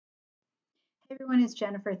Hey everyone, it's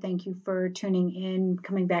Jennifer. Thank you for tuning in,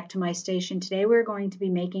 coming back to my station. Today we're going to be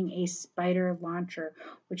making a spider launcher,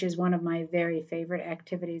 which is one of my very favorite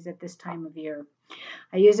activities at this time of year.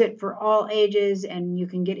 I use it for all ages, and you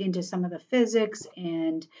can get into some of the physics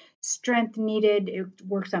and strength needed. It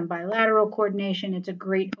works on bilateral coordination. It's a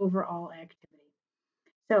great overall activity.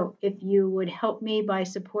 So if you would help me by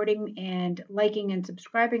supporting and liking and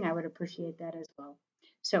subscribing, I would appreciate that as well.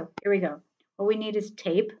 So here we go. All we need is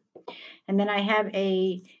tape. And then I have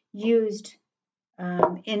a used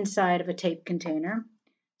inside of a tape container,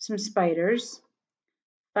 some spiders,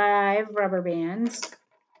 5 rubber bands,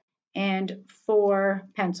 and 4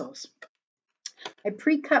 pencils. I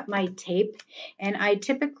pre-cut my tape, and I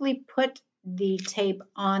typically put the tape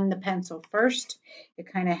on the pencil first.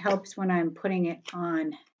 It kind of helps when I'm putting it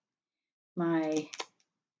on my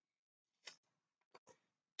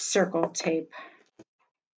circle tape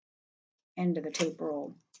end of the tape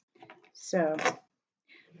roll. So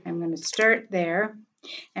I'm going to start there,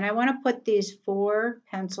 and I want to put these 4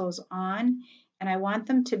 pencils on, and I want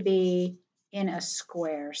them to be in a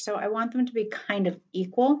square. So I want them to be kind of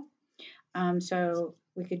equal. So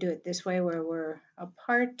we could do it this way where we're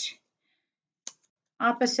apart,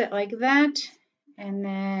 opposite like that, and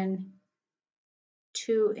then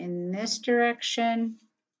 2 in this direction,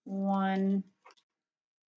 1,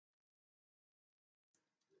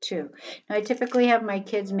 2. Now I typically have my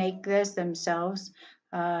kids make this themselves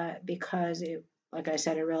because it, like I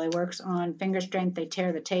said, it really works on finger strength. They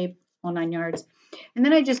tear the tape, all 9 yards. And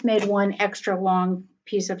then I just made one extra long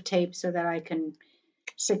piece of tape so that I can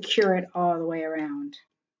secure it all the way around.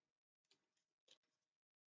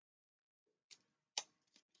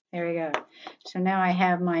 There we go. So now I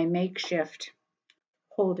have my makeshift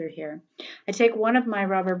holder here. I take one of my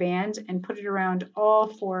rubber bands and put it around all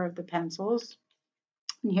 4 of the pencils.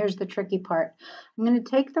 And here's the tricky part. I'm going to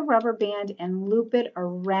take the rubber band and loop it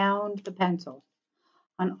around the pencil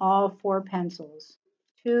on all 4 pencils.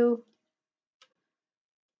 2,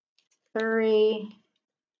 3,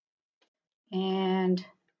 and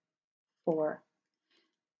 4.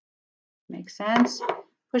 Makes sense?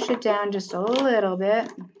 Push it down just a little bit,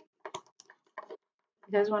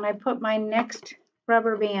 because when I put my next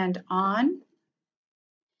rubber band on,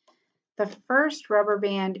 the first rubber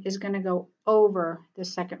band is going to go over the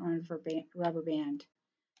second rubber band.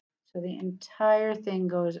 So the entire thing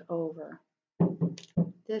goes over.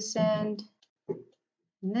 This end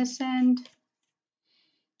and this end.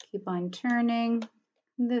 Keep on turning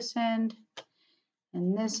this end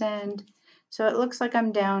and this end. So it looks like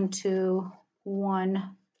I'm down to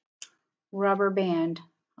 1 rubber band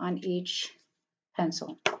on each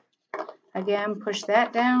pencil. Again, push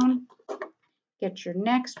that down, get your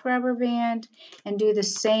next rubber band, and do the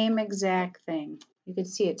same exact thing. You can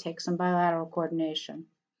see it takes some bilateral coordination.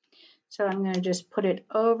 So I'm going to just put it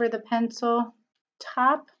over the pencil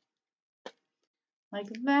top like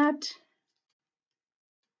that.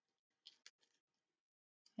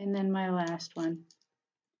 And then my last one.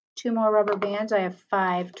 2 more rubber bands. I have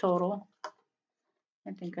 5 total.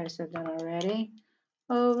 I think I said that already.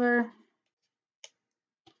 Over,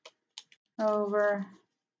 over,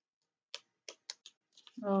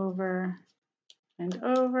 over, and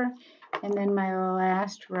over. And then my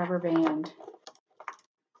last rubber band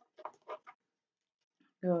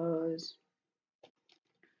goes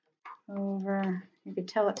over. You could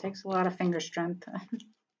tell it takes a lot of finger strength.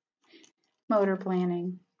 Motor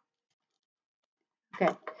planning.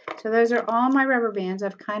 Okay, so those are all my rubber bands.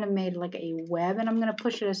 I've kind of made like a web, and I'm going to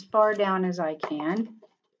push it as far down as I can.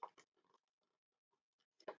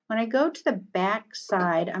 When I go to the back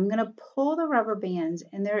side, I'm going to pull the rubber bands,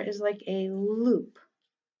 and there is like a loop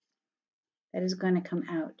that is going to come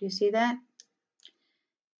out. Do you see that?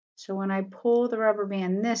 So when I pull the rubber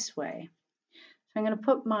band this way, so I'm going to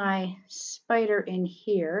put my spider in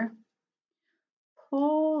here,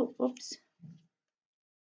 pull, oops,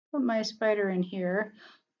 put my spider in here,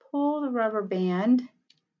 pull the rubber band,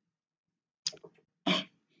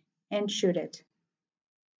 and shoot it.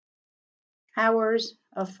 Hours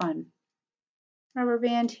of fun. Rubber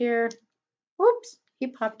band here, whoops, he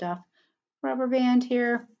popped off. Rubber band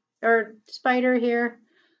here, or spider here,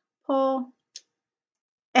 pull,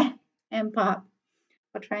 and pop.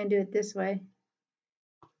 I'll try and do it this way.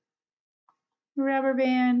 Rubber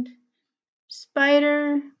band,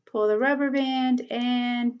 spider, pull the rubber band,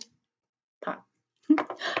 and pop.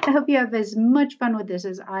 I hope you have as much fun with this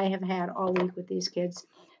as I have had all week with these kids.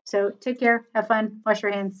 So take care, have fun, wash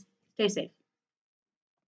your hands, stay safe.